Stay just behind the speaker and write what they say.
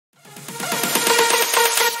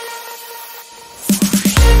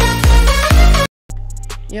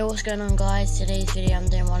Yo, what's going on, guys? Today's video I'm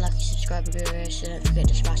doing my lucky subscriber giveaway, so don't forget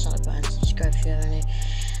to smash that like button, subscribe if you haven't new.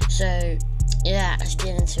 So yeah, let's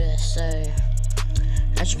get into it. So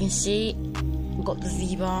as you can see, we've got the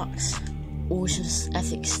V-Bucks, all some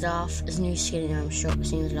epic stuff. There's a new skin in the home shop, it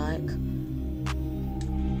seems like.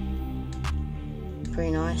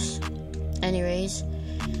 Pretty nice. Anyways,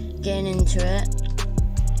 getting into it.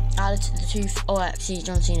 Out of the two, actually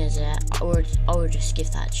John Cena's there. I would just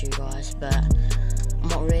gift that to you guys, but I'm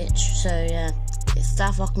not rich, so yeah. The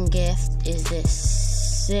stuff I can gift is this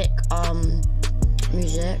sick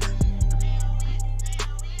music.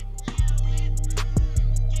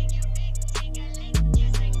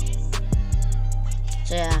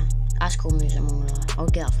 So yeah, that's cool music. I'll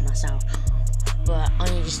get it for myself, but I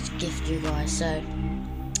need just to gift you guys. So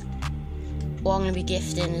what I'm gonna be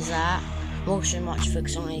gifting is that. I'm also much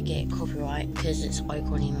focused on gonna get copyright because it's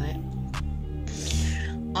icon emote.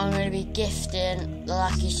 I'm going to be gifting the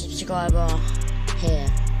lucky subscriber here.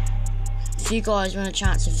 If you guys want a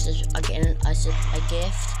chance of getting a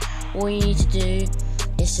gift, all you need to do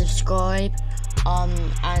is subscribe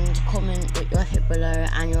and comment what your epic below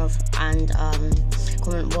and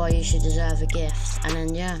comment why you should deserve a gift, and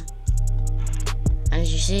then yeah. And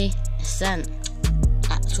as you see, it's sent.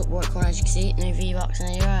 At the top right corner, as you can see, no V-Bucks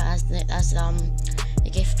and that's the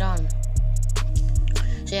gift done.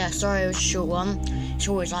 So yeah, sorry it was a short one. It's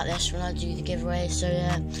always like this when I do the giveaway. So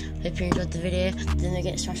yeah, hope you enjoyed the video. Don't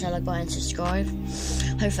forget to smash that like button and subscribe.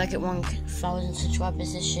 Hopefully I get 1,000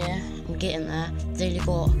 subscribers this year. I'm getting there. They only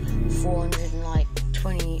got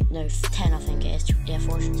 10 I think it is. Yeah,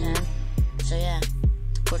 410. So yeah,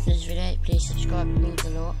 watching this video, please subscribe, it means a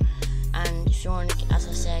lot. And if you want, as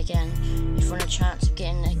I say again, if you want a chance of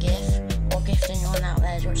getting a gift or gifting anyone out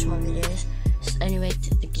there to watch my videos, anyway,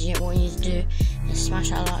 what you need to do is smash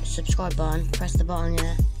that like subscribe button, press the button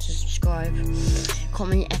to subscribe,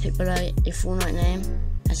 comment your epic below your Fortnite name.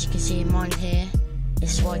 As you can see, mine here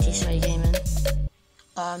is ytsweatygaming.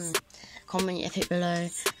 Comment your epic below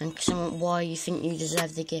and comment why you think you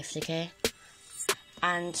deserve the gift, okay?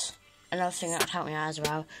 And another thing that would help me out as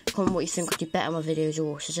well, comment what you think I could do better on my videos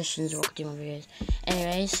or suggestions of what I could do on my videos.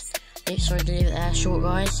 Anyways, sorry to leave it there short,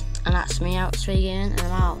 guys, and that's me out, ytsweatygaming, and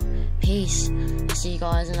I'm out. Peace. I'll see you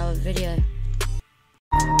guys in another video.